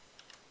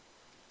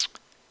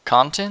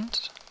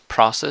Content,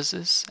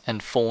 Processes,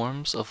 and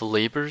Forms of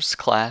Labor's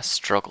Class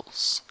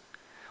Struggles.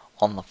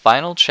 On the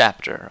final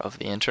chapter of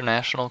the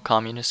International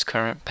Communist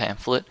Current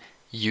pamphlet,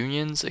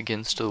 Unions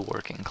Against the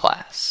Working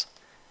Class,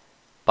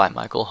 by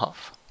Michael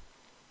Huff.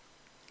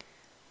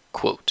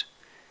 Quote,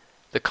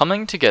 "The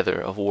coming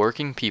together of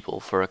working people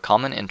for a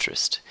common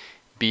interest,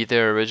 be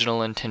their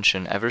original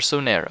intention ever so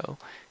narrow,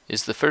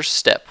 is the first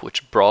step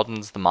which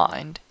broadens the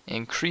mind,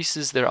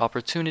 increases their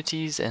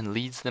opportunities, and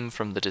leads them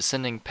from the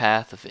descending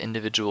path of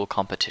individual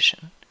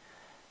competition.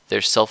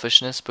 Their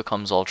selfishness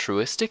becomes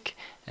altruistic,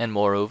 and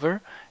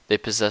moreover, they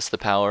possess the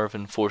power of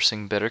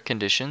enforcing better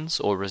conditions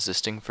or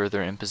resisting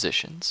further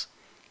impositions."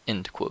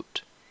 End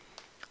quote.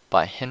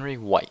 By Henry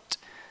White,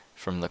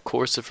 from the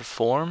Course of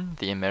Reform,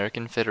 The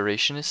American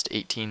Federationist,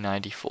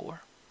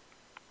 1894.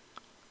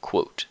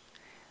 Quote,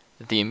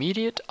 "The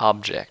immediate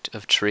object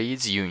of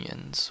trades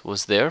unions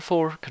was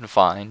therefore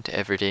confined to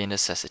everyday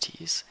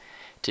necessities,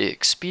 to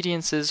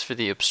expediences for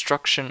the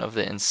obstruction of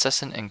the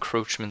incessant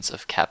encroachments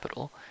of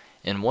capital,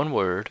 in one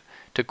word,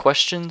 to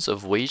questions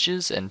of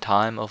wages and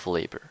time of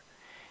labor.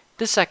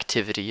 This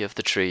activity of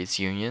the trades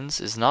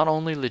unions is not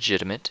only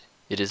legitimate,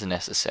 it is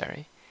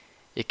necessary.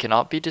 It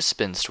cannot be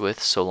dispensed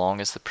with so long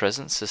as the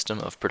present system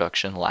of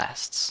production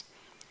lasts."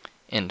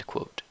 End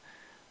quote.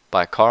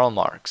 By Karl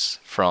Marx,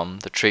 from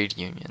The Trade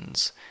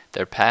Unions,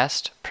 Their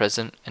Past,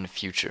 Present, and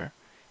Future,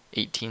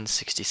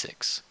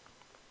 1866.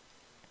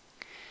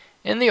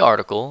 In the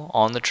article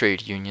on the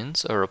trade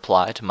unions, a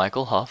reply to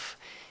Michael Huff,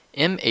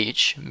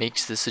 M.H.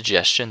 makes the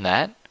suggestion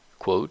that,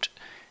 quote,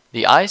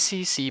 "The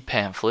ICC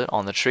pamphlet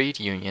on the trade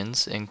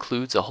unions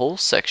includes a whole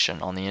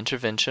section on the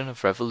intervention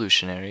of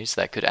revolutionaries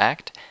that could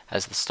act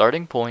as the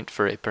starting point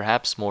for a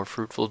perhaps more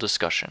fruitful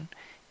discussion."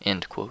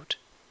 End quote.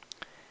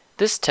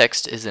 This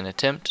text is an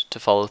attempt to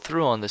follow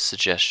through on this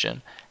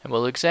suggestion and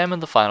will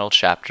examine the final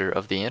chapter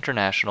of the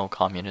International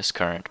Communist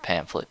Current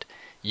pamphlet,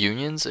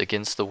 Unions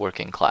Against the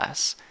Working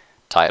Class,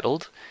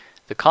 titled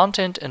 "The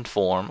Content and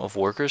Form of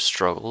Workers'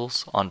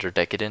 Struggles Under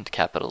Decadent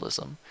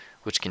Capitalism,"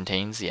 which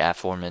contains the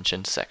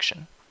aforementioned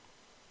section.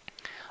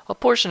 A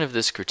portion of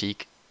this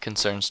critique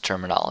concerns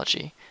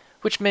terminology,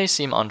 which may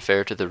seem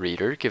unfair to the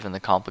reader given the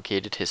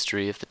complicated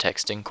history of the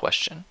text in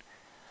question.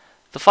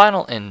 The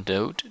final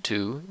endnote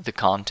to "The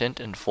Content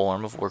and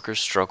Form of Workers'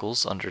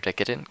 Struggles Under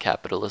Decadent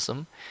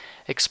Capitalism"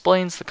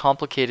 explains the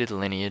complicated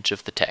lineage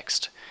of the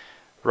text,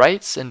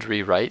 writes and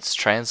rewrites,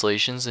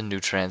 translations and new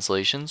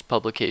translations,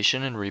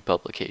 publication and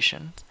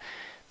republication.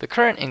 The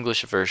current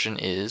English version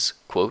is,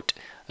 quote,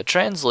 "a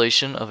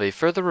translation of a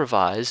further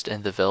revised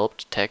and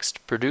developed text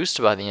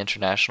produced by the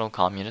International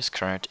Communist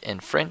Current in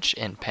French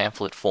in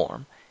pamphlet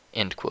form."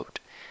 End quote.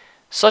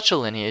 Such a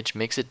lineage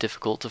makes it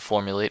difficult to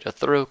formulate a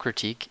thorough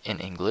critique in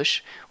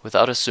English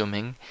without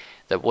assuming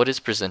that what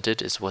is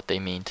presented is what they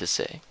mean to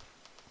say.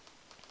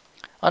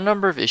 A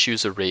number of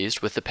issues are raised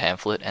with the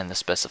pamphlet and the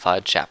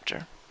specified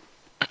chapter.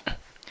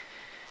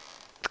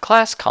 The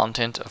class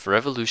content of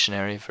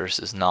revolutionary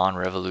versus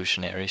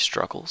non-revolutionary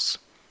struggles.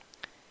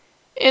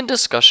 In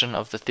discussion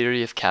of the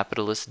theory of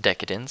capitalist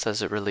decadence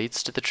as it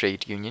relates to the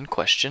trade union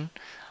question,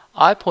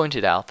 I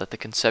pointed out that the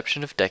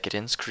conception of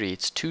decadence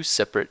creates two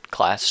separate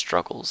class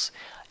struggles,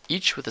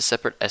 each with a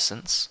separate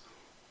essence,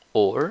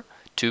 or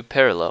two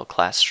parallel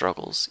class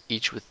struggles,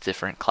 each with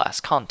different class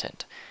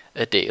content,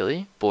 a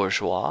daily,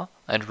 bourgeois,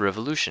 and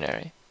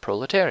revolutionary,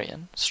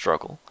 proletarian,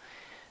 struggle.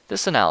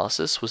 This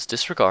analysis was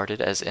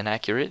disregarded as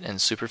inaccurate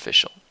and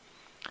superficial.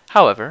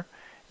 However,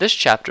 this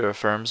chapter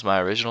affirms my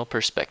original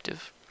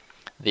perspective.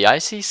 The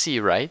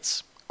ICC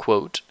writes,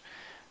 quote,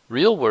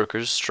 "Real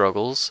workers'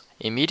 struggles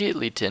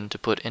immediately tend to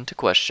put into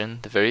question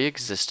the very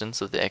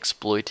existence of the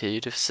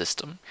exploitative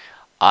system,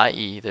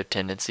 i.e. their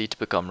tendency to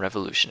become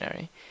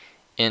revolutionary."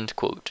 End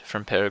quote,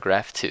 from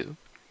paragraph 2.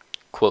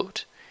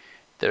 Quote,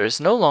 "There is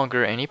no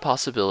longer any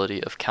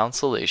possibility of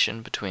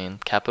conciliation between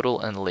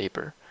capital and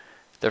labor.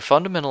 Their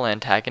fundamental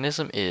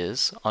antagonism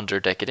is, under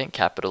decadent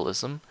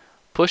capitalism,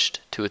 pushed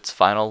to its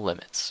final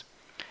limits.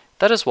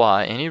 That is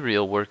why any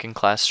real working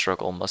class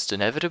struggle must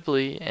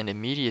inevitably and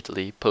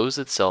immediately pose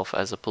itself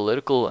as a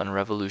political and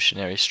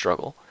revolutionary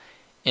struggle."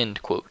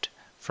 End quote,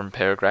 from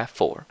paragraph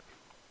 4.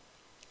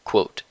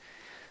 Quote,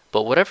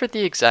 "But whatever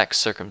the exact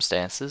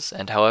circumstances,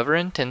 and however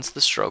intense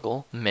the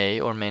struggle may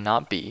or may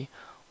not be,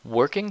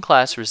 working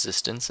class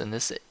resistance in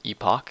this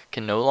epoch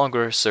can no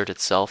longer assert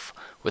itself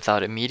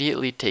without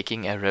immediately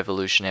taking a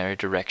revolutionary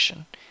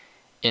direction."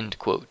 End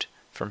quote,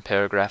 from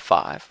paragraph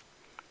 5.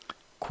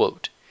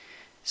 Quote,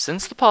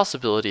 "Since the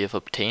possibility of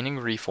obtaining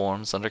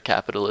reforms under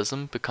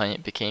capitalism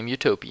became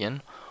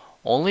utopian,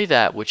 only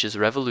that which is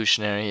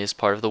revolutionary is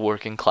part of the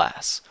working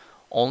class.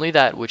 Only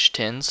that which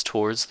tends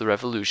towards the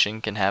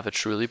revolution can have a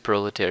truly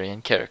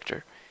proletarian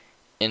character."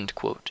 End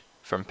quote,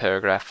 from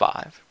paragraph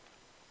 5.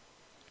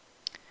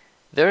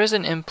 There is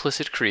an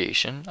implicit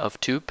creation of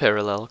two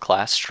parallel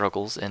class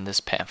struggles in this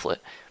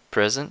pamphlet,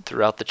 present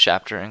throughout the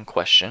chapter in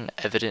question,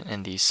 evident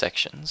in these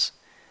sections.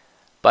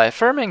 By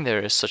affirming there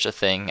is such a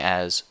thing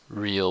as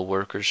real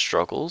workers'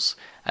 struggles,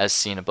 as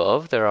seen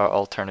above, there are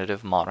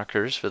alternative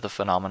monikers for the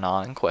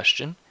phenomena in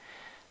question.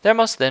 There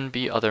must then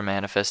be other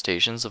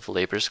manifestations of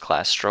labor's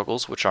class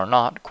struggles which are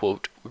not,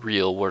 quote,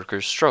 real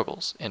workers'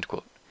 struggles, end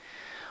quote,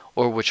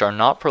 or which are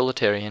not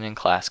proletarian in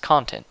class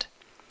content,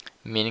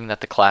 meaning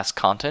that the class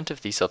content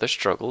of these other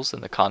struggles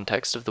in the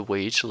context of the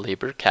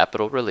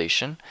wage-labor-capital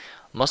relation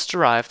must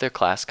derive their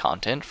class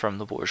content from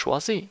the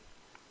bourgeoisie.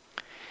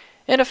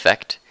 In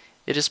effect,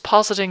 it is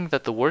positing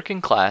that the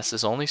working class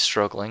is only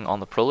struggling on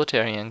the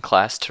proletarian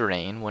class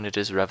terrain when it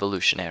is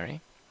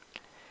revolutionary.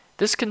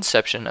 This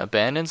conception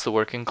abandons the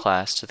working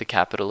class to the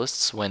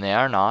capitalists when they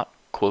are not,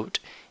 quote,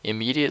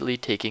 immediately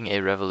taking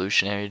a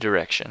revolutionary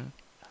direction,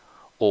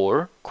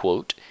 or,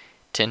 quote,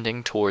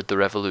 tending toward the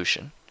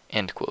revolution,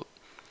 end quote,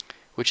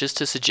 which is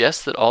to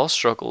suggest that all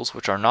struggles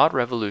which are not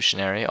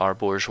revolutionary are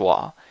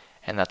bourgeois,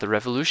 and that the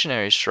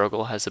revolutionary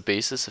struggle has a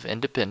basis of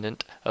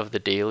independent of the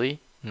daily,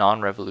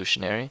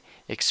 non-revolutionary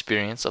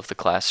experience of the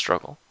class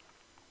struggle.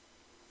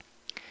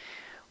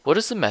 What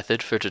is the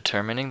method for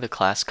determining the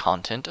class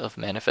content of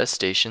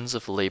manifestations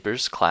of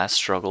labor's class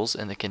struggles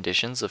in the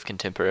conditions of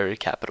contemporary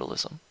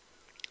capitalism?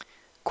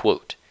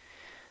 Quote,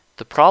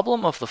 the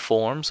problem of the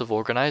forms of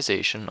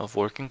organization of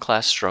working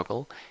class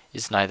struggle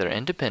is neither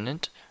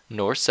independent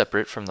nor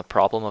separate from the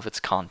problem of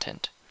its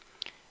content.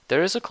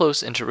 There is a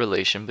close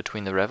interrelation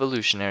between the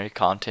revolutionary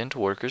content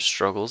workers'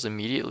 struggles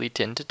immediately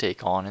tend to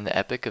take on in the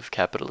epoch of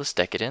capitalist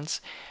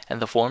decadence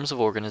and the forms of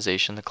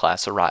organization the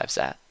class arrives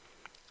at.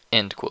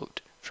 End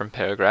quote, from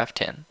paragraph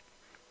 10.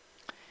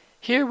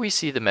 Here we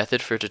see the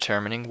method for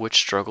determining which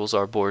struggles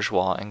are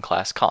bourgeois in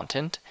class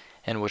content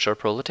and which are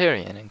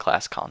proletarian in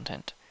class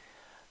content.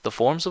 The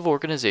forms of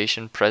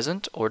organization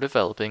present or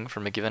developing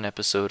from a given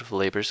episode of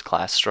labor's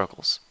class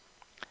struggles.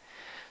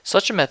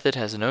 Such a method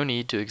has no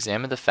need to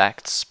examine the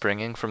facts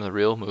springing from the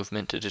real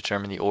movement to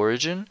determine the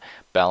origin,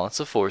 balance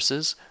of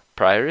forces,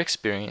 prior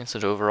experience,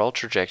 and overall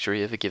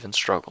trajectory of a given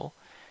struggle.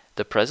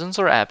 The presence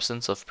or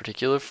absence of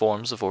particular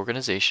forms of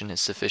organization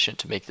is sufficient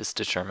to make this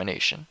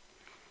determination.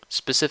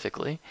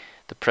 Specifically,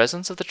 the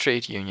presence of the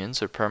trade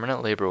unions or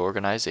permanent labor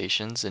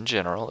organizations in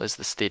general is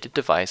the stated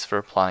device for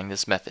applying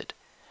this method.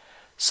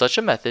 Such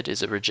a method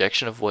is a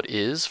rejection of what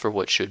is for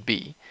what should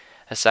be,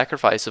 a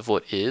sacrifice of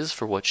what is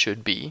for what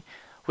should be,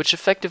 which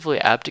effectively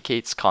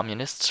abdicates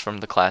communists from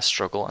the class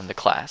struggle and the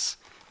class.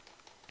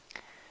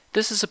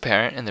 This is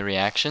apparent in the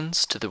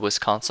reactions to the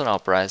Wisconsin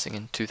uprising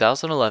in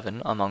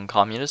 2011 among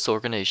communist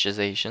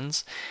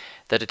organizations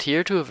that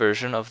adhere to a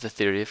version of the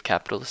theory of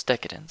capitalist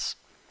decadence.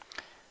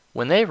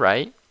 When they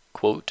write,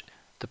 quote,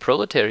 the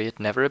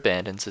proletariat never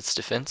abandons its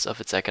defense of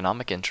its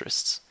economic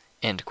interests,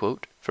 end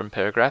quote, from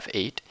paragraph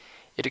 8,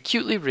 it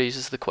acutely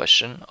raises the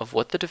question of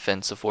what the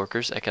defense of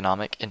workers'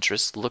 economic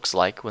interests looks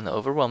like when the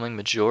overwhelming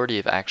majority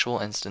of actual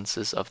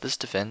instances of this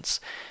defense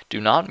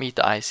do not meet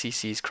the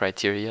ICC's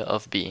criteria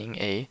of being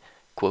a,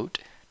 quote,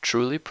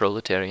 truly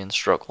proletarian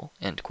struggle,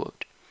 end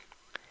quote.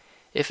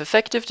 If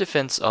effective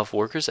defense of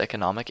workers'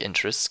 economic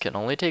interests can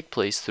only take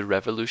place through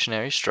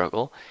revolutionary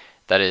struggle,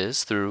 that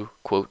is, through,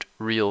 quote,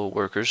 real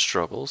workers'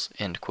 struggles,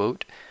 end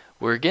quote,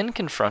 we're again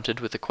confronted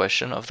with the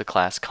question of the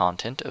class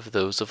content of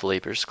those of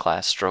labor's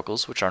class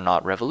struggles which are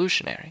not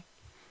revolutionary.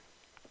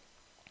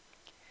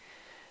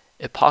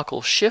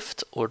 Epochal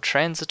shift or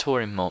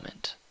transitory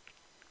moment.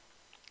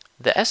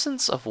 The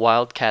essence of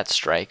wildcat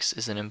strikes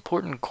is an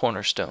important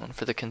cornerstone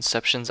for the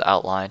conceptions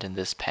outlined in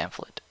this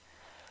pamphlet.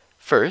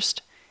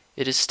 First,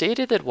 it is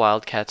stated that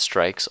wildcat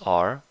strikes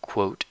are,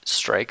 quote,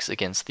 strikes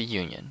against the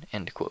Union,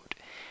 end quote,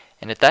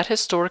 and at that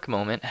historic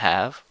moment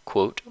have,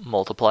 quote,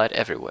 multiplied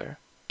everywhere,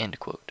 end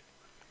quote.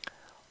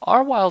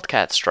 Are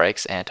wildcat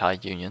strikes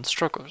anti-union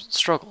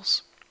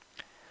struggles?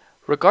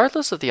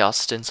 Regardless of the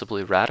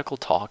ostensibly radical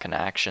talk and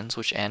actions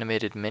which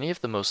animated many of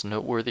the most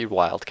noteworthy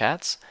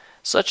wildcats,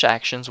 such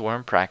actions were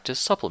in practice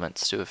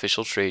supplements to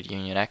official trade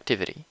union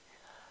activity.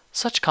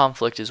 Such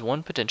conflict is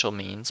one potential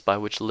means by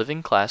which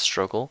living class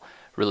struggle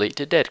relate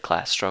to dead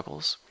class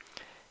struggles.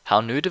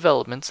 How new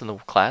developments in the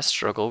class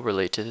struggle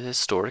relate to the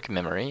historic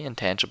memory and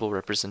tangible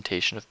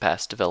representation of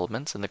past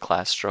developments in the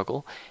class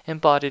struggle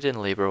embodied in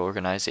labor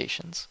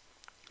organizations.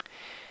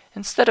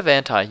 Instead of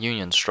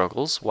anti-union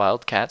struggles,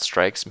 wildcat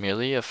strikes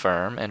merely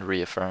affirm and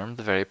reaffirm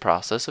the very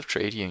process of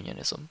trade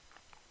unionism.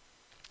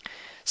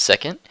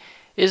 Second,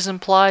 it is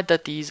implied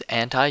that these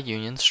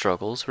anti-union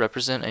struggles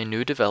represent a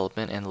new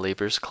development in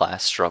labor's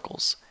class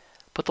struggles.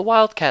 But the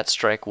wildcat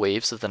strike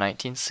waves of the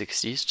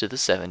 1960s to the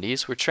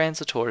 70s were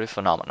transitory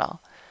phenomena,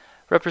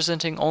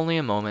 representing only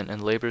a moment in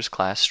labor's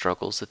class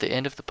struggles at the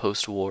end of the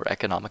post-war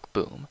economic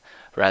boom,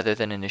 rather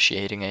than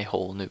initiating a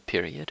whole new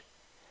period.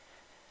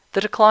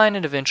 The decline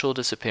and eventual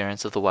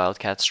disappearance of the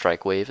wildcat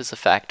strike wave is a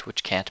fact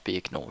which can't be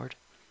ignored.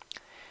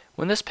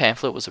 When this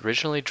pamphlet was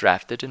originally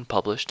drafted and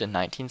published in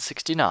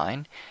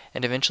 1969,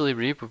 and eventually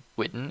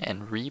rewritten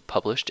and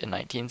republished in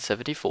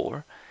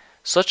 1974,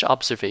 such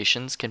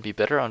observations can be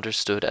better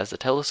understood as a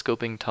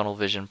telescoping tunnel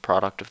vision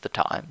product of the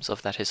times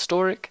of that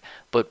historic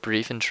but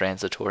brief and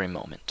transitory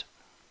moment.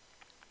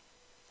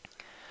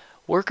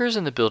 Workers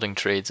in the building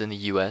trades in the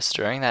U.S.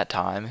 during that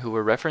time, who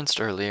were referenced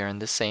earlier in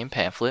this same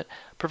pamphlet,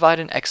 provide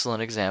an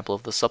excellent example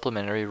of the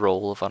supplementary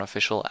role of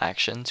unofficial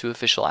action to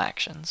official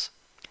actions.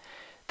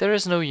 There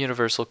is no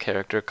universal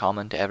character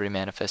common to every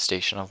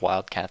manifestation of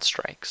wildcat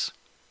strikes.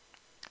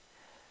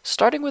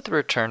 Starting with the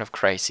return of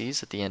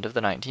crises at the end of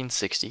the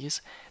 1960s,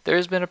 there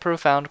has been a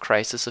profound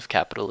crisis of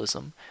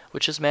capitalism,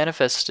 which has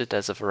manifested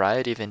as a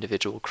variety of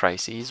individual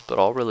crises, but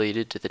all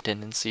related to the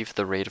tendency for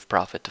the rate of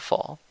profit to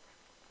fall.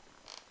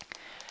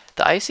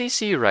 The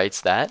ICC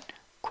writes that,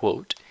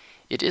 quote,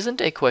 "It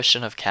isn't a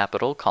question of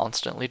capital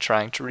constantly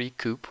trying to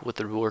recoup what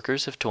the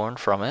workers have torn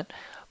from it,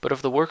 but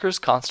of the workers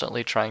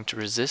constantly trying to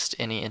resist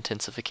any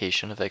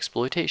intensification of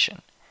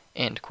exploitation."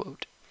 End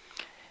quote.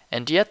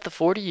 And yet the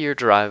 40-year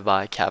drive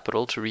by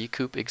capital to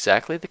recoup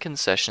exactly the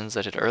concessions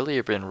that had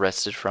earlier been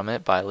wrested from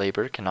it by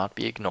labor cannot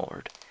be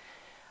ignored.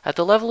 At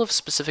the level of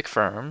specific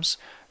firms,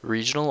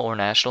 regional or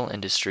national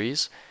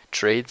industries,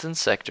 trades and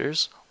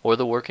sectors, or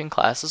the working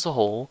class as a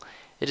whole,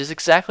 it is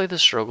exactly the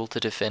struggle to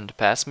defend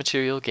past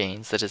material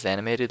gains that has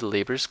animated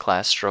labor's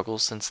class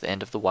struggles since the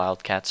end of the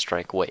wildcat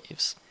strike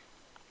waves.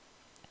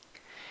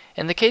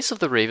 In the case of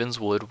the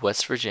Ravenswood,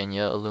 West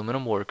Virginia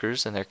aluminum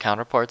workers and their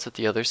counterparts at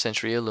the other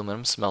Century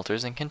aluminum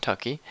smelters in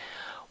Kentucky,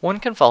 one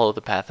can follow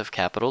the path of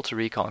capital to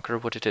reconquer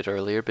what it had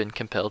earlier been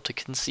compelled to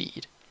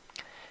concede.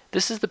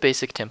 This is the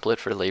basic template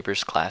for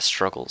labor's class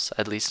struggles,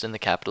 at least in the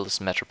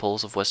capitalist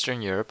metropoles of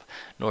Western Europe,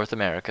 North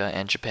America,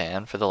 and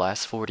Japan for the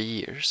last 40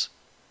 years.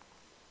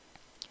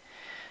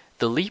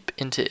 The leap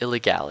into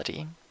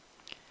illegality.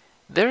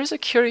 There is a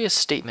curious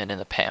statement in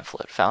the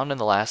pamphlet found in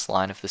the last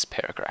line of this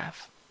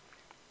paragraph.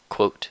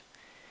 Quote,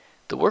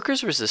 "The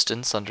workers'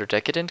 resistance under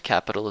decadent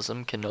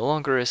capitalism can no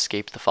longer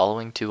escape the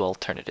following two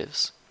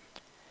alternatives.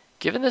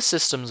 Given the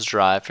system's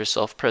drive for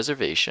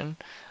self-preservation,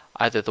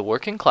 either the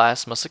working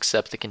class must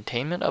accept the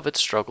containment of its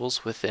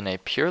struggles within a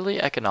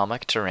purely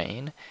economic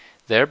terrain,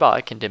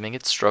 thereby condemning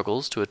its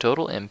struggles to a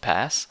total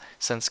impasse,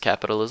 since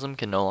capitalism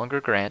can no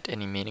longer grant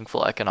any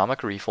meaningful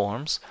economic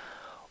reforms,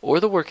 or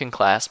the working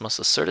class must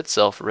assert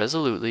itself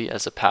resolutely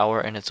as a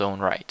power in its own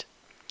right.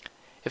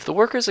 If the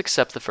workers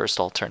accept the first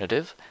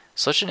alternative,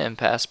 such an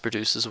impasse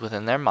produces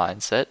within their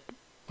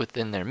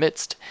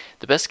midst,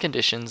 the best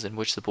conditions in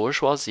which the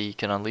bourgeoisie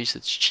can unleash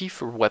its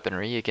chief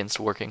weaponry against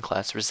working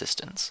class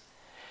resistance.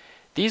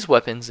 These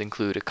weapons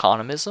include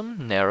economism,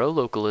 narrow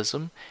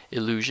localism,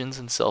 illusions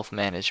in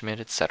self-management,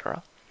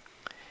 etc.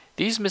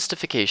 These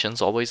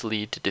mystifications always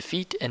lead to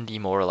defeat and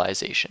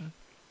demoralization.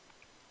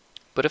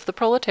 But if the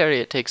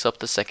proletariat takes up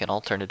the second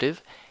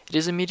alternative, it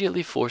is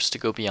immediately forced to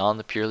go beyond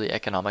the purely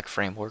economic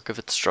framework of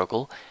its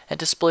struggle and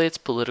display its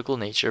political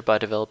nature by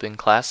developing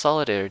class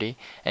solidarity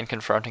and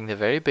confronting the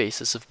very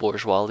basis of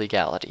bourgeois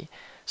legality,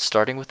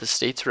 starting with the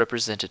state's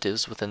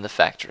representatives within the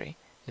factory,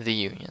 the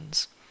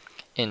unions."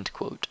 End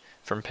quote,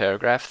 from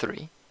paragraph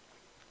 3.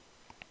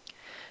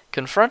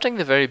 Confronting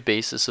the very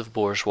basis of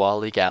bourgeois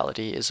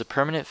legality is a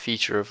permanent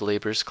feature of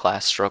labor's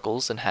class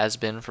struggles and has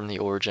been from the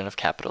origin of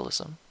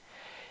capitalism.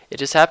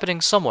 It is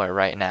happening somewhere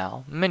right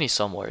now, many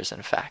somewheres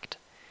in fact.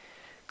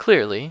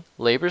 Clearly,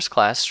 labor's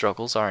class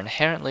struggles are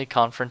inherently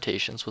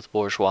confrontations with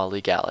bourgeois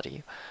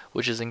legality,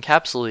 which is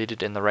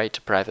encapsulated in the right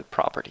to private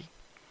property.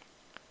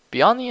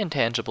 Beyond the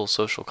intangible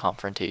social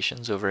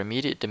confrontations over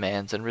immediate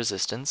demands and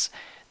resistance,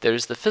 there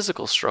is the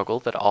physical struggle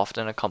that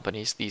often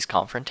accompanies these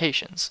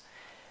confrontations.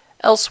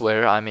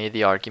 Elsewhere, I made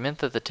the argument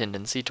that the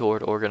tendency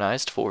toward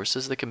organized force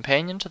is the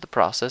companion to the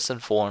process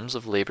and forms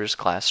of labor's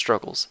class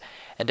struggles,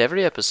 and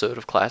every episode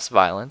of class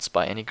violence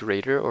by any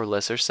greater or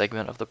lesser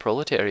segment of the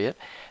proletariat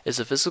is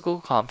a physical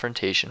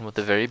confrontation with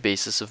the very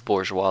basis of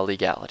bourgeois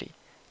legality,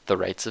 the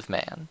rights of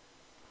man.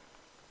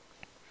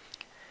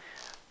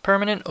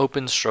 Permanent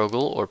open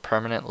struggle or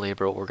permanent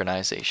labor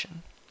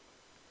organization.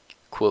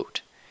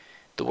 Quote,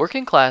 "The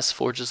working class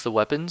forges the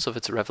weapons of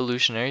its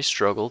revolutionary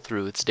struggle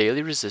through its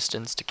daily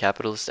resistance to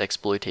capitalist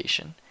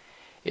exploitation.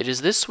 It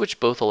is this which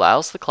both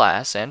allows the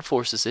class and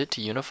forces it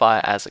to unify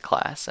as a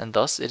class, and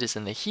thus it is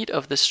in the heat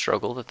of this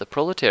struggle that the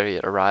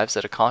proletariat arrives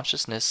at a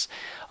consciousness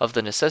of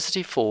the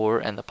necessity for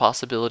and the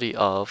possibility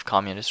of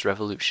communist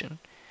revolution."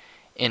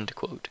 End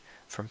quote,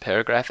 from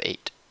paragraph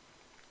 8.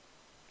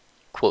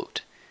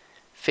 Quote,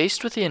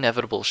 "Faced with the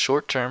inevitable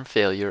short-term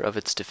failure of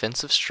its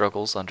defensive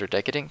struggles under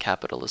decadent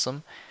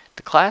capitalism,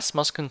 the class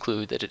must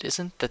conclude that it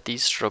isn't that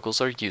these struggles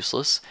are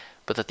useless,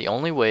 but that the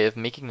only way of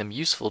making them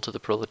useful to the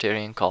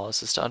proletarian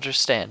cause is to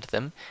understand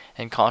them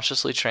and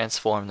consciously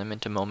transform them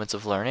into moments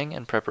of learning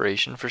and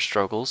preparation for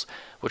struggles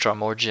which are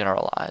more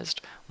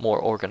generalized, more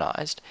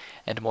organized,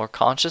 and more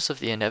conscious of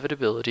the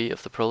inevitability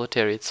of the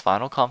proletariat's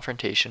final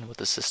confrontation with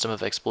the system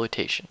of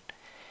exploitation."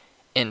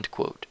 End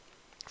quote,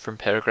 from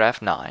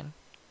paragraph 9.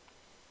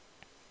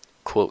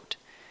 Quote,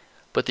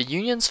 "But the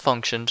unions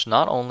functioned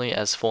not only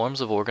as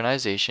forms of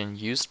organization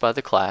used by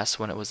the class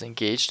when it was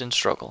engaged in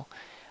struggle.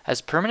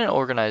 As permanent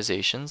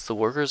organizations, the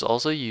workers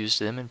also used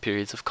them in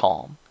periods of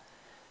calm.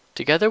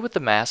 Together with the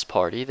mass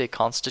party, they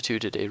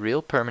constituted a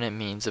real permanent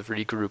means of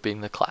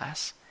regrouping the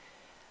class.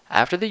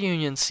 After the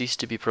unions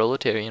ceased to be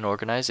proletarian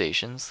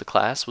organizations, the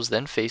class was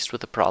then faced with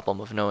the problem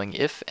of knowing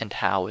if and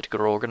how it could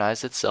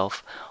organize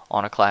itself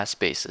on a class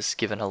basis,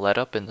 given a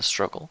let-up in the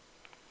struggle.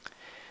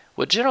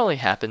 What generally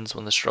happens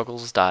when the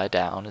struggles die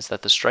down is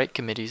that the strike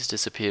committees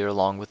disappear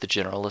along with the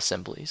general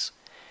assemblies.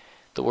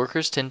 The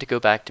workers tend to go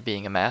back to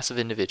being a mass of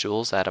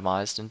individuals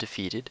atomized and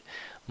defeated,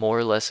 more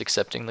or less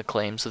accepting the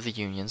claims of the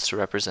unions to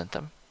represent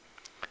them.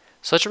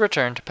 Such a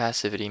return to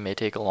passivity may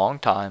take a long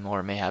time or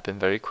it may happen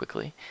very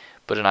quickly,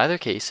 but in either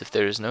case, if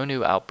there is no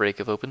new outbreak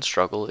of open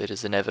struggle, it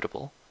is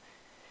inevitable.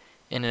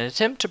 In an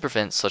attempt to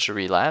prevent such a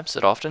relapse,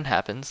 it often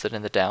happens that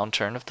in the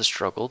downturn of the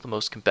struggle, the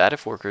most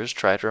combative workers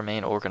try to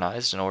remain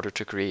organized in order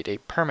to create a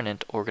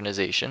permanent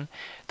organization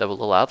that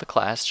will allow the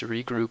class to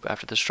regroup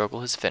after the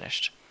struggle has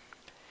finished.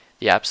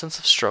 The absence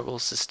of struggle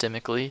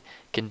systemically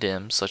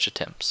condemns such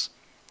attempts.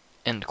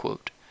 End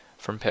quote.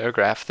 From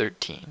paragraph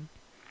 13.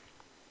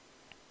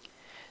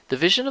 The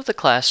vision of the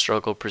class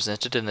struggle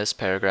presented in this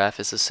paragraph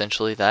is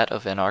essentially that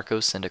of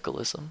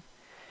anarcho-syndicalism.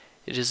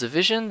 It is a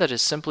vision that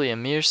is simply a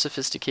more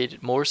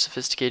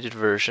sophisticated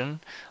version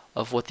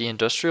of what the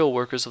industrial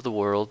workers of the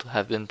world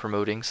have been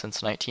promoting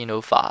since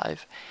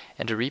 1905,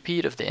 and a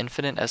repeat of the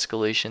infinite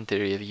escalation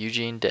theory of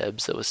Eugene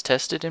Debs that was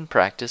tested in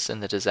practice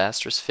in the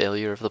disastrous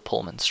failure of the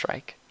Pullman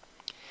strike.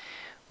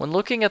 When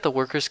looking at the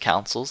workers'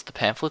 councils, the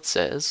pamphlet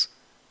says,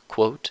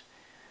 quote,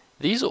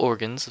 "These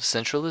organs of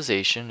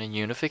centralization and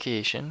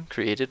unification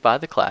created by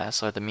the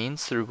class are the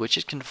means through which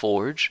it can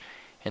forge,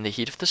 in the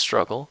heat of the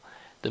struggle,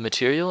 the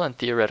material and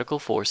theoretical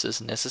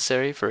forces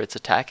necessary for its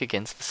attack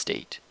against the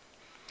state.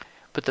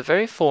 But the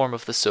very form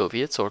of the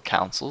Soviets or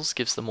councils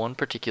gives them one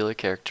particular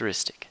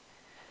characteristic.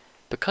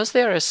 Because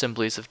they are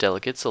assemblies of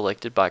delegates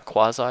elected by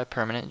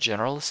quasi-permanent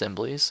general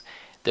assemblies,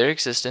 their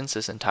existence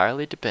is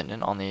entirely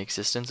dependent on the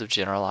existence of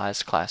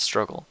generalized class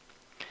struggle.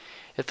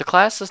 If the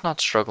class is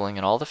not struggling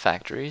in all the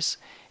factories,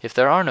 if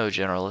there are no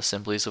general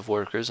assemblies of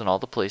workers in all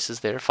the places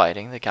they are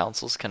fighting, the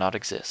councils cannot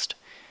exist.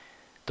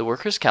 The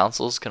workers'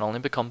 councils can only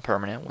become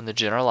permanent when the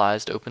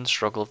generalized open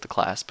struggle of the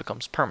class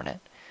becomes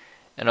permanent.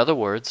 In other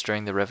words,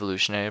 during the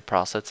revolutionary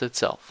process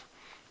itself."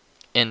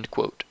 End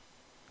quote.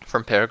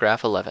 From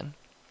paragraph 11.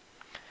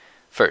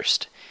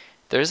 First,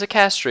 there is a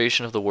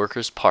castration of the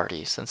Workers'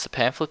 Party, since the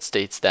pamphlet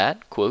states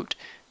that, quote,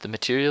 "the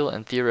material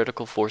and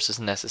theoretical forces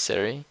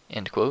necessary,"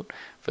 end quote,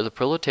 "for the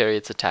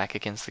proletariat's attack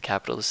against the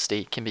capitalist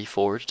state can be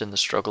forged in the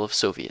struggle of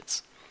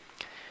Soviets.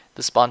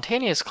 The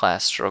spontaneous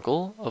class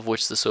struggle, of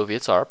which the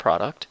Soviets are a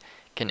product,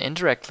 can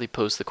indirectly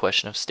pose the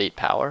question of state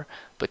power,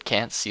 but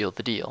can't seal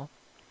the deal.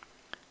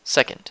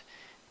 Second,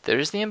 there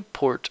is the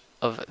import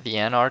of the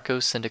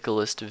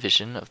anarcho-syndicalist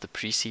vision of the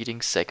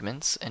preceding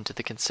segments into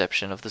the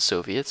conception of the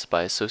Soviets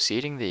by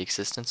associating the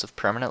existence of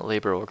permanent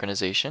labor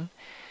organization,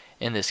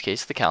 in this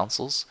case the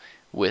councils,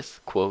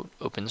 with, quote,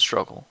 "open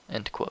struggle,"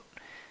 end quote.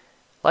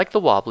 Like the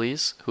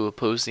Wobblies, who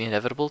oppose the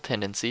inevitable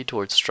tendency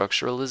towards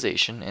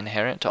structuralization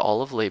inherent to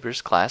all of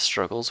labor's class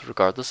struggles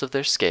regardless of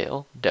their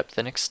scale, depth,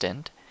 and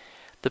extent,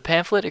 the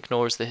pamphlet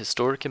ignores the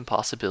historic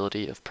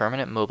impossibility of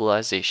permanent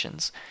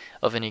mobilizations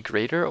of any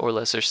greater or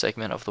lesser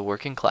segment of the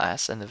working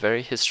class and the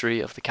very history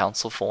of the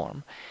council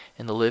form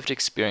in the lived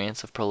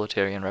experience of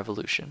proletarian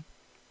revolution.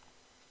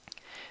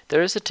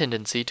 There is a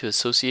tendency to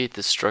associate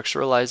this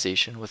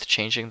structuralization with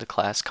changing the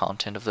class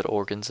content of the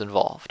organs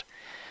involved.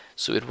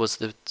 So it was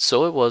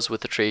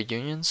with the trade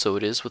unions, so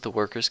it is with the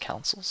workers'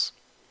 councils.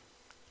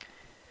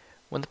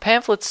 When the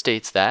pamphlet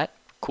states that,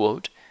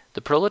 quote,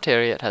 "the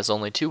proletariat has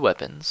only two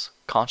weapons,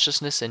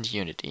 consciousness and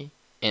unity,"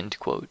 end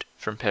quote,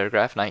 from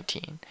paragraph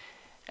 19,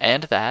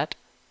 and that,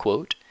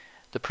 quote,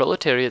 "the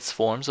proletariat's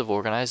forms of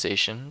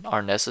organization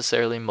are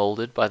necessarily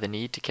molded by the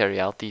need to carry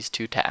out these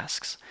two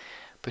tasks.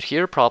 But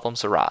here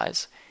problems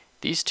arise.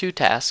 These two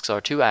tasks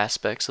are two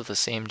aspects of the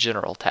same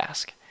general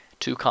task,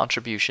 two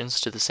contributions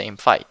to the same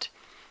fight,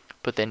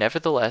 but they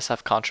nevertheless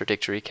have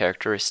contradictory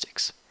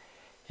characteristics.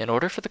 In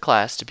order for the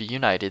class to be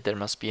united, there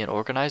must be an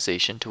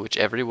organization to which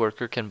every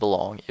worker can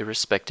belong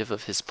irrespective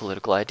of his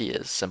political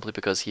ideas, simply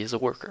because he is a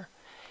worker."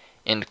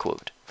 End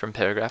quote, from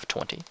paragraph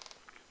 20.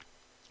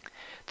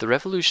 The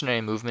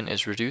revolutionary movement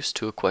is reduced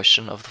to a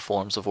question of the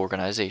forms of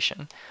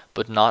organization,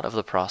 but not of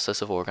the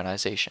process of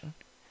organization.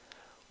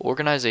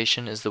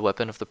 Organization is the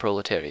weapon of the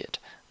proletariat,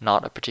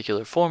 not a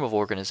particular form of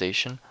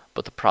organization,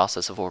 but the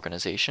process of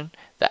organization,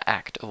 the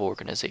act of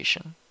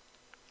organization.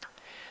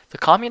 The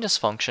communist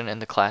function in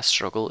the class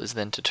struggle is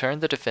then to turn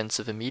the defense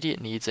of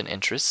immediate needs and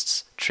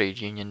interests, trade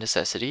union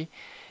necessity,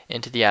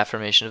 into the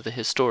affirmation of the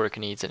historic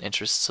needs and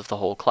interests of the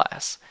whole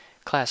class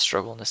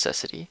struggle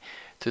necessity,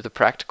 through the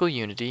practical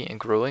unity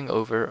and growing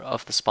over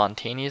of the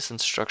spontaneous and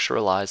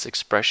structuralized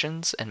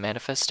expressions and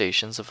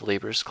manifestations of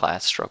labor's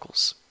class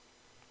struggles.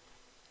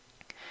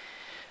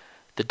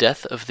 The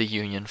death of the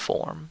union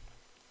form.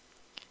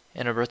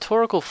 In a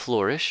rhetorical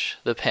flourish,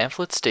 the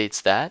pamphlet states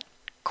that,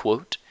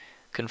 quote,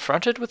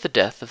 "confronted with the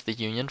death of the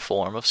union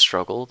form of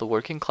struggle, the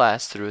working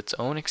class through its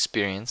own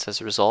experience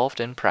has resolved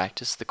in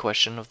practice the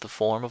question of the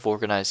form of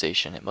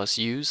organization it must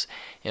use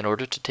in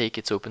order to take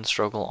its open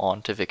struggle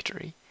on to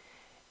victory."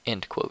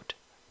 End quote,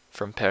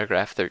 from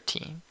paragraph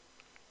 13.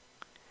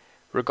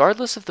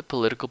 Regardless of the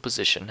political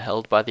position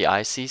held by the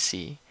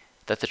ICC,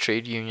 that the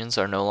trade unions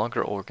are no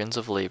longer organs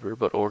of labor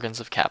but organs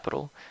of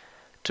capital,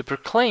 to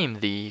proclaim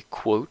the,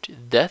 quote,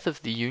 death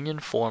of the union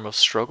form of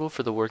struggle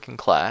for the working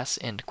class,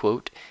 end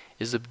quote,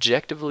 is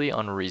objectively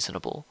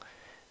unreasonable.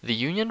 The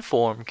union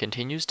form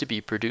continues to be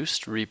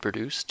produced,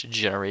 reproduced,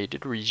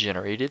 generated,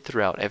 regenerated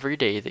throughout every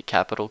day that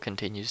capital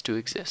continues to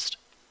exist.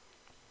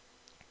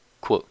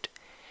 Quote,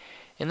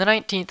 in the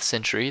 19th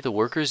century, the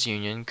workers'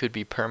 union could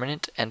be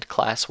permanent and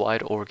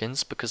class-wide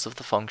organs because of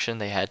the function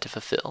they had to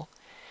fulfill.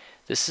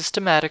 The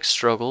systematic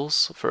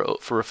struggles for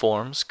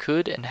reforms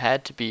could and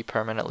had to be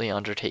permanently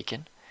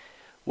undertaken.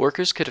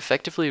 Workers could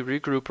effectively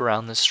regroup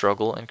around this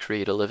struggle and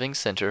create a living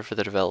center for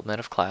the development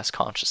of class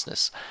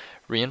consciousness,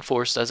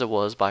 reinforced as it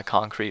was by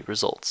concrete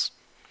results.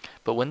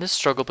 But when this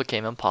struggle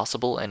became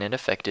impossible and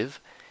ineffective,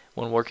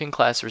 when working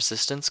class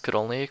resistance could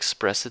only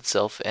express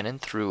itself in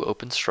and through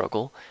open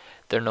struggle,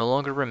 there no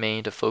longer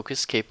remained a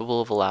focus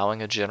capable of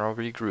allowing a general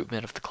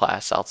regroupment of the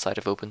class outside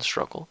of open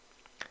struggle.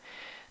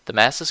 The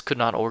masses could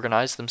not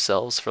organize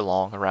themselves for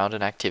long around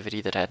an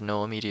activity that had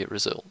no immediate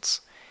results.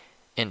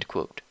 End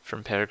quote,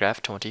 from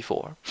paragraph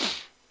 24.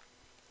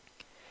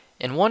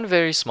 In one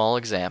very small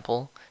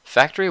example,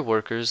 factory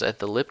workers at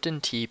the Lipton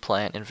Tea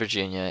Plant in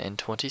Virginia in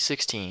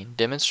 2016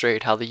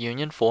 demonstrate how the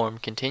union form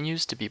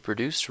continues to be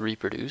produced,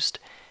 reproduced,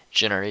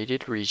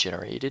 generated,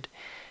 regenerated,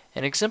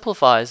 and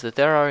exemplifies that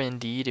there are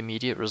indeed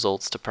immediate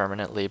results to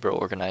permanent labor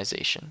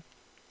organization.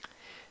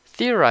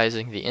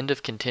 Theorizing the end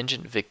of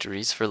contingent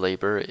victories for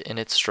labor in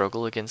its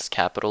struggle against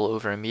capital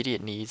over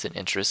immediate needs and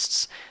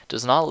interests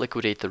does not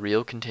liquidate the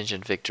real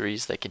contingent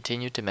victories that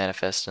continue to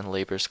manifest in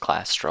labor's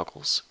class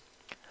struggles.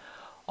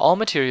 All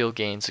material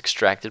gains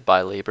extracted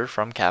by labor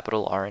from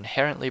capital are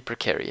inherently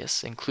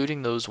precarious,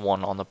 including those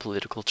won on the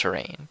political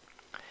terrain.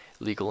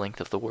 Legal length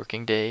of the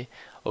working day,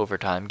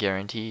 overtime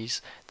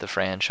guarantees, the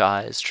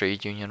franchise,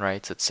 trade union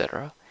rights,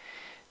 etc.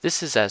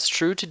 This is as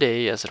true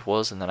today as it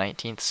was in the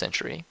 19th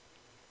century.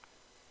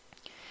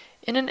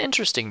 In an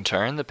interesting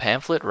turn, the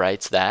pamphlet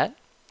writes that,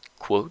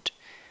 quote,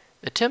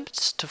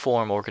 attempts to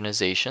form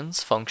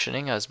organizations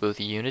functioning as both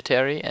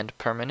unitary and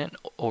permanent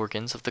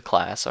organs of the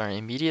class are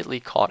immediately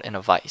caught in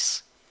a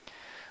vice.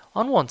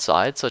 On one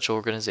side, such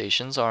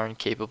organizations are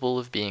incapable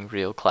of being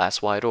real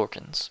class-wide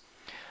organs.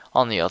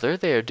 On the other,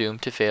 they are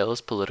doomed to fail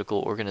as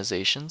political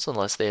organizations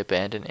unless they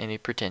abandon any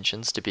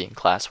pretensions to being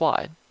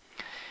class-wide.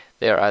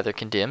 They are either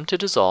condemned to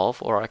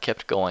dissolve or are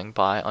kept going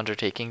by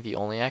undertaking the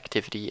only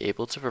activity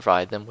able to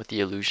provide them with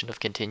the illusion of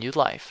continued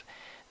life,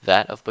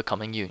 that of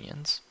becoming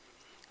unions.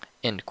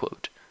 End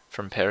quote,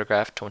 from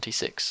paragraph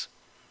 26.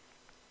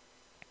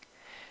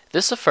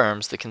 This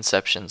affirms the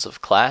conceptions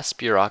of class,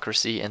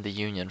 bureaucracy, and the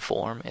union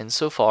form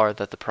insofar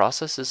that the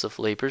processes of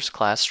labor's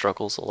class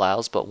struggles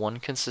allows but one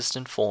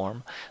consistent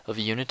form of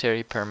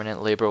unitary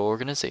permanent labor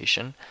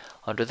organization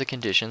under the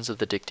conditions of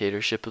the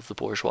dictatorship of the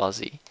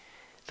bourgeoisie,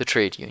 the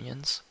trade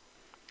unions.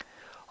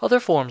 Other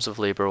forms of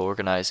labor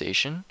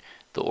organization,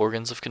 the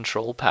organs of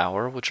control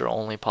power, which are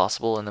only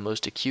possible in the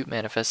most acute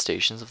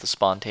manifestations of the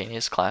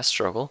spontaneous class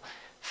struggle,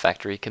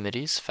 factory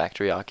committees,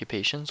 factory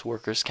occupations,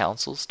 workers'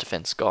 councils,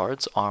 defense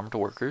guards, armed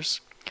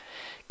workers,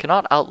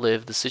 cannot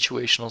outlive the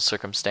situational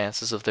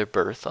circumstances of their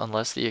birth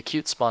unless the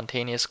acute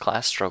spontaneous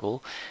class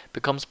struggle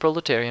becomes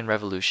proletarian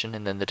revolution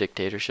and then the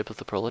dictatorship of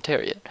the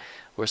proletariat,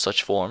 where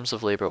such forms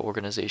of labor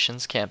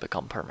organizations can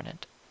become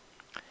permanent.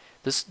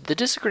 The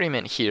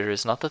disagreement here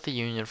is not that the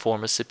union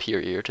form is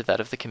superior to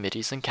that of the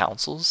committees and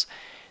councils.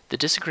 The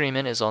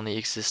disagreement is on the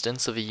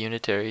existence of a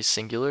unitary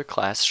singular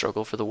class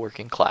struggle for the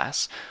working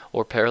class,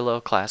 or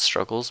parallel class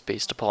struggles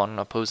based upon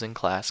opposing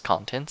class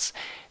contents,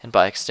 and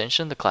by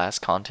extension the class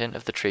content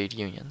of the trade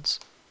unions.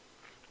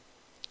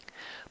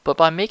 But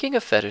by making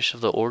a fetish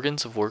of the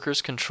organs of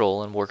workers'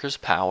 control and workers'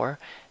 power,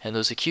 and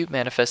those acute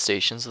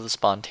manifestations of the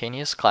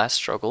spontaneous class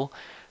struggle,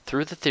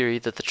 through the theory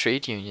that the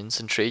trade unions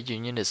and trade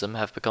unionism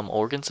have become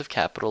organs of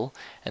capital,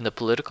 and the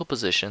political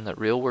position that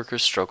real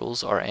workers'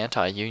 struggles are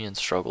anti-union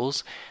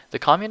struggles, the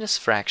communist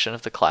fraction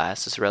of the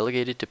class is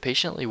relegated to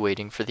patiently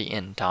waiting for the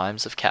end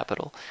times of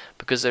capital,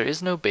 because there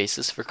is no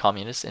basis for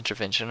communist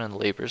intervention in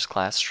labor's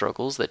class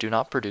struggles that do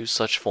not produce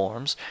such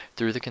forms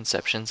through the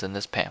conceptions in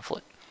this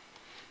pamphlet.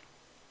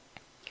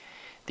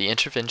 The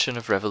intervention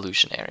of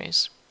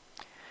revolutionaries.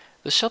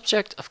 The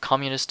subject of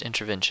communist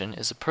intervention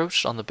is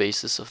approached on the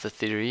basis of the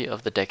theory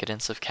of the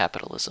decadence of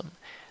capitalism,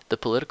 the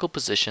political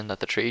position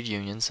that the trade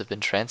unions have been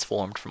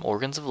transformed from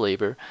organs of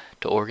labor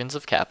to organs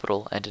of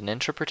capital, and an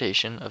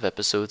interpretation of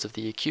episodes of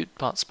the acute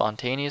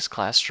spontaneous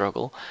class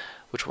struggle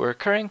which were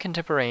occurring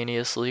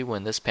contemporaneously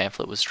when this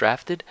pamphlet was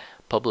drafted,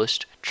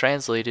 published,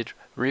 translated,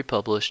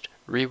 republished,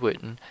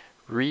 rewritten,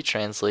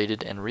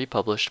 retranslated, and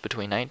republished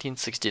between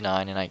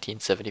 1969 and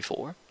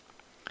 1974.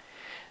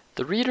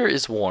 The reader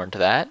is warned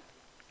that,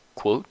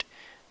 quote,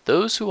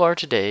 those who are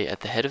today at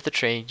the head of the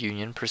trade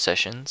union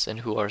processions and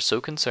who are so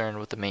concerned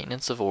with the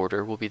maintenance of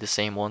order will be the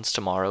same ones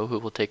tomorrow who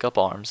will take up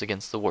arms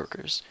against the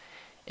workers.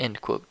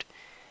 End quote.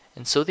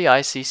 And so the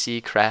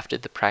ICC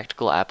crafted the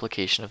practical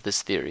application of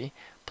this theory,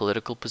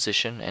 political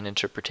position and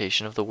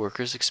interpretation of the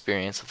workers'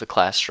 experience of the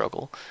class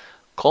struggle,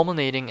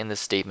 culminating in the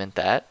statement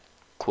that,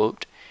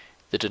 quote,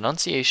 "The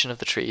denunciation of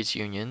the trades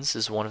unions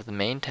is one of the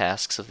main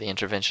tasks of the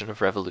intervention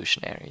of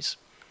revolutionaries,"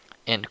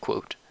 end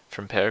quote,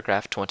 from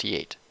paragraph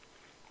 28.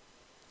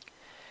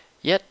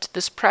 Yet,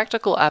 this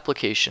practical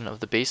application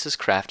of the basis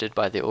crafted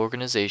by the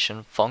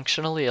organization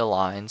functionally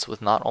aligns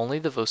with not only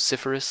the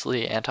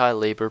vociferously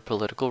anti-labor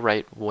political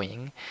right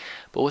wing,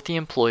 but with the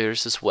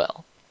employers as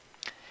well.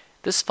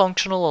 This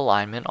functional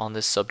alignment on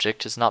this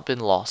subject has not been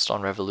lost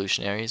on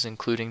revolutionaries,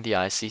 including the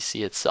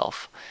ICC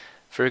itself,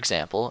 for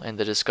example, in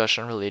the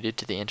discussion related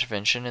to the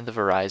intervention in the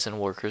Verizon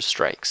workers'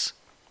 strikes.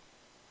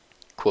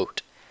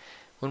 Quote,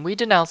 "When we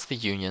denounce the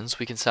unions,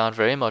 we can sound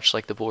very much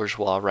like the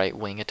bourgeois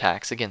right-wing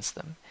attacks against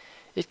them.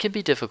 It can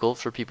be difficult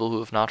for people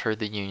who have not heard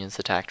the unions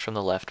attacked from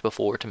the left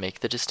before to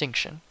make the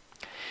distinction.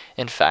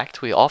 In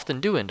fact, we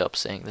often do end up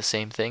saying the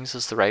same things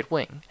as the right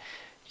wing.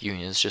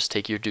 Unions just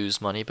take your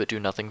dues money but do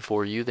nothing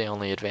for you, they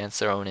only advance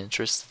their own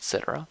interests,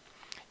 etc."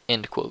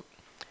 End quote.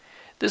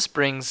 This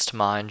brings to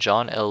mind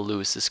John L.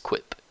 Lewis's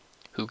quip,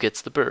 "Who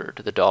gets the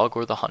bird, the dog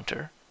or the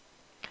hunter?"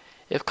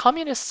 If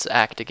communists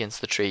act against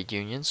the trade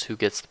unions, who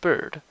gets the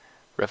bird?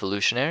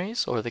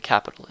 Revolutionaries or the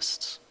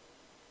capitalists?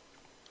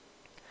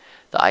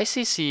 The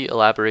ICC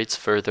elaborates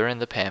further in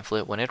the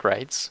pamphlet when it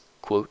writes,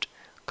 quote,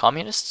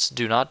 "Communists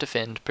do not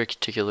defend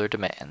particular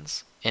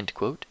demands," end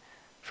quote,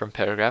 from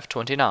paragraph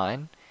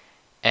 29,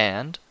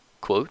 and,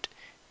 quote,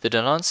 "The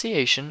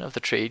denunciation of the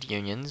trade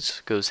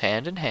unions goes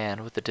hand in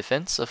hand with the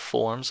defense of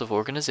forms of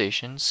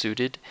organization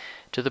suited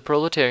to the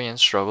proletarian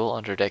struggle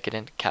under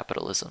decadent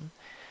capitalism,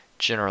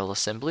 general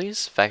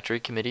assemblies, factory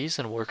committees,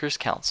 and workers'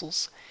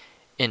 councils,"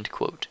 end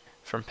quote,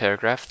 from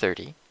paragraph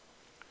 30.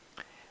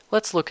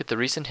 Let's look at the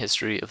recent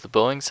history of the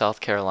Boeing, South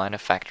Carolina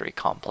factory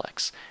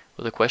complex,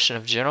 where the question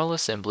of general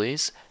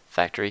assemblies,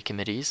 factory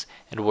committees,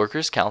 and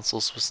workers'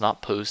 councils was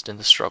not posed in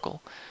the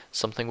struggle,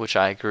 something which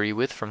I agree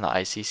with from the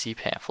ICC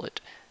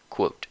pamphlet.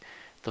 Quote,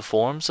 "The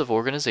forms of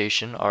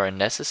organization are a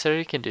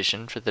necessary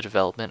condition for the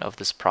development of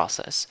this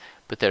process,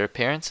 but their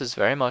appearance is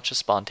very much a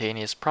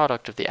spontaneous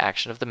product of the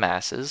action of the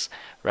masses,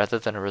 rather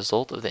than a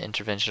result of the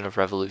intervention of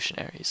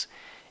revolutionaries,"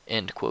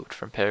 end quote,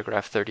 from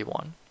paragraph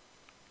 31.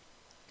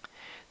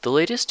 The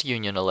latest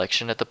union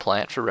election at the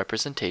plant for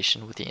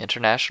representation with the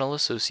International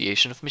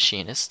Association of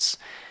Machinists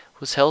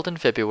was held in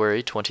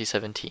February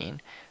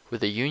 2017, where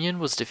the union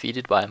was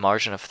defeated by a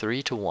margin of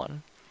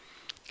 3-1.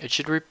 It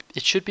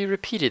should be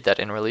repeated that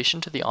in relation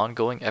to the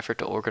ongoing effort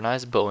to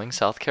organize Boeing,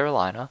 South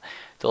Carolina,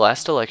 the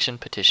last election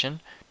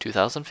petition,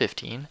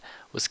 2015,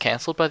 was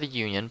canceled by the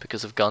union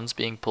because of guns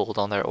being pulled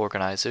on their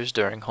organizers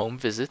during home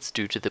visits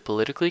due to the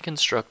politically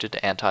constructed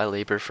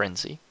anti-labor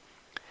frenzy.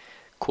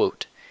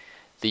 Quote,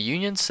 "The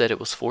union said it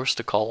was forced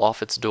to call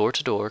off its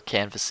door-to-door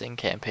canvassing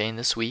campaign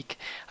this week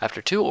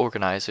after 2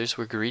 organizers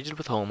were greeted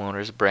with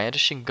homeowners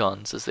brandishing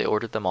guns as they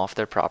ordered them off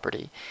their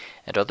property,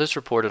 and others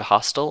reported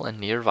hostile and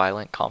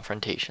near-violent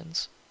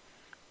confrontations."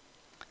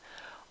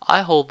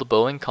 I hold the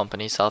Boeing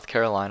Company, South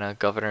Carolina,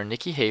 Governor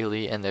Nikki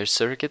Haley, and their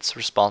surrogates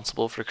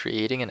responsible for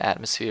creating an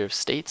atmosphere of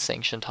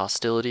state-sanctioned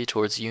hostility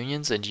towards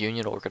unions and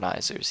union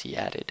organizers, he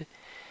added.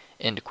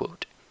 End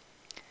quote.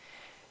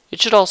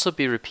 It should also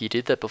be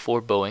repeated that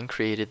before Boeing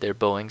created their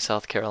Boeing,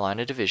 South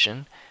Carolina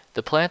division,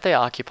 the plant they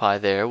occupy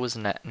there was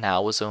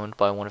owned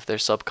by one of their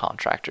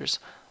subcontractors,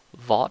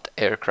 Vought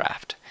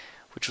Aircraft,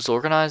 which was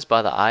organized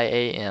by the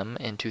IAM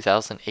in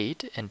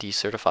 2008 and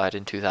decertified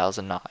in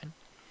 2009.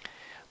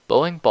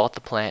 Boeing bought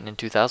the plant in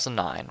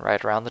 2009,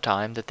 right around the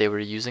time that they were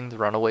using the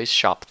Runaways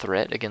shop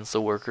threat against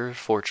the worker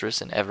fortress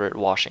in Everett,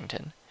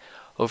 Washington.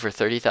 Over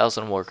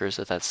 30,000 workers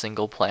at that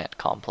single plant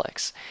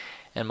complex,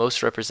 and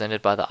most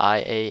represented by the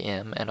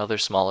IAM and other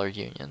smaller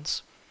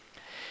unions.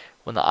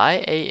 When the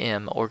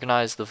IAM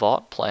organized the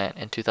Vought plant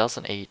in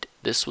 2008,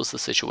 this was the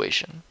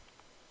situation.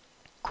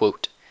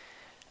 Quote,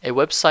 "A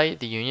website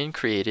the union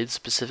created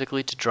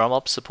specifically to drum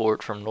up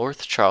support from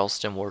North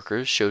Charleston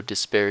workers showed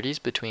disparities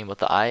between what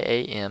the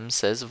IAM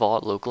says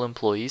Vought local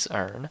employees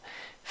earn,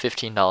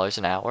 $15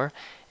 an hour,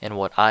 and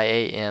what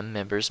IAM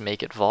members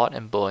make at Vought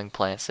and Boeing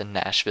plants in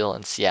Nashville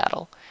and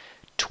Seattle,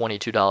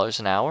 $22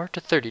 an hour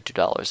to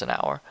 $32 an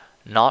hour,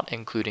 not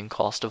including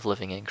cost of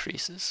living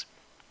increases."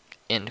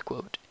 End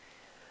quote.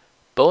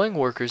 Boeing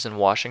workers in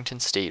Washington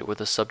state were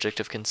the subject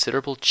of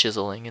considerable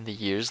chiseling in the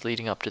years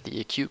leading up to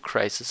the acute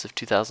crisis of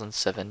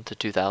 2007 to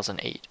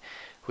 2008,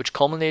 which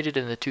culminated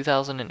in the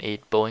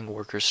 2008 Boeing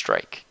workers'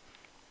 strike.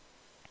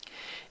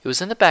 It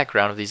was in the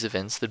background of these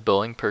events that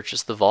Boeing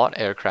purchased the Vought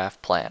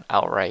aircraft plant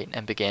outright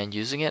and began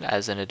using it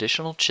as an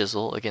additional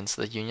chisel against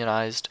the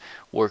unionized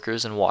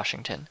workers in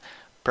Washington,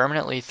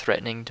 permanently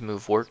threatening to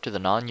move work to the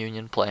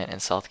non-union plant in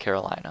South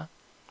Carolina.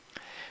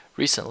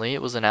 Recently,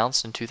 it was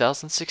announced in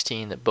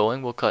 2016 that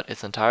Boeing will cut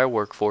its entire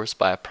workforce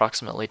by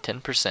approximately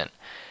 10%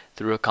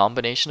 through a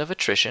combination of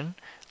attrition,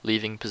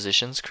 leaving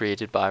positions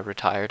created by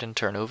retired and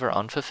turnover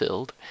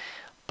unfulfilled,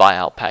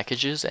 buyout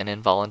packages, and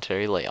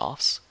involuntary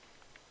layoffs.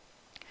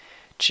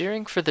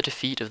 Cheering for the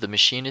defeat of the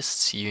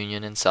Machinists'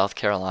 Union in South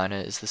Carolina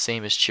is the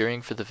same as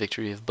cheering for the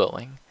victory of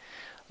Boeing.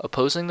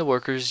 Opposing the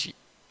workers'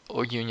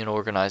 or union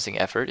organizing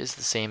effort is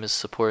the same as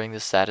supporting the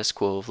status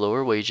quo of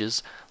lower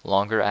wages,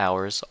 longer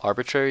hours,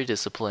 arbitrary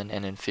discipline,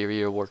 and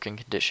inferior working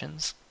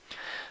conditions.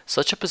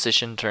 Such a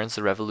position turns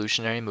the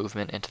revolutionary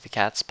movement into the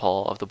cat's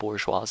paw of the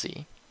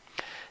bourgeoisie.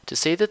 To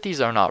say that these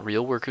are not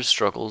real workers'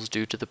 struggles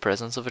due to the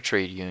presence of a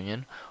trade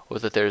union, or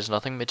that there is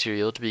nothing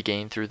material to be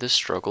gained through this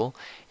struggle,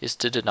 is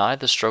to deny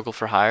the struggle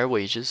for higher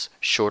wages,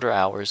 shorter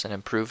hours, and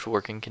improved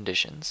working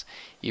conditions,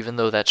 even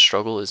though that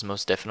struggle is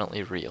most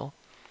definitely real.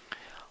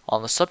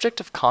 On the subject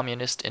of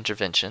communist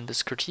intervention,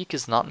 this critique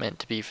is not meant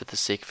to be for the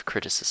sake of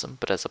criticism,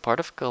 but as a part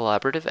of a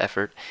collaborative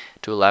effort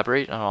to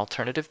elaborate an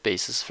alternative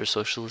basis for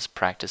socialist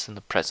practice in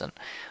the present,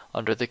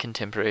 under the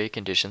contemporary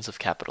conditions of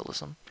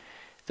capitalism.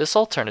 This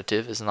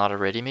alternative is not a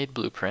ready-made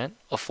blueprint,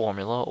 a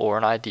formula, or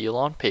an ideal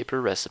on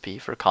paper recipe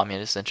for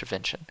communist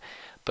intervention,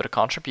 but a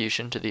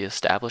contribution to the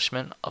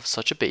establishment of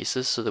such a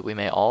basis so that we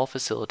may all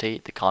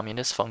facilitate the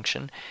communist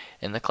function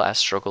in the class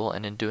struggle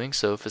and in doing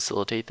so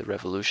facilitate the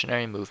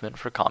revolutionary movement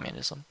for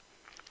communism.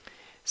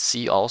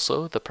 See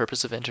also The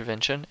Purpose of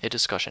Intervention, a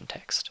discussion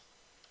text.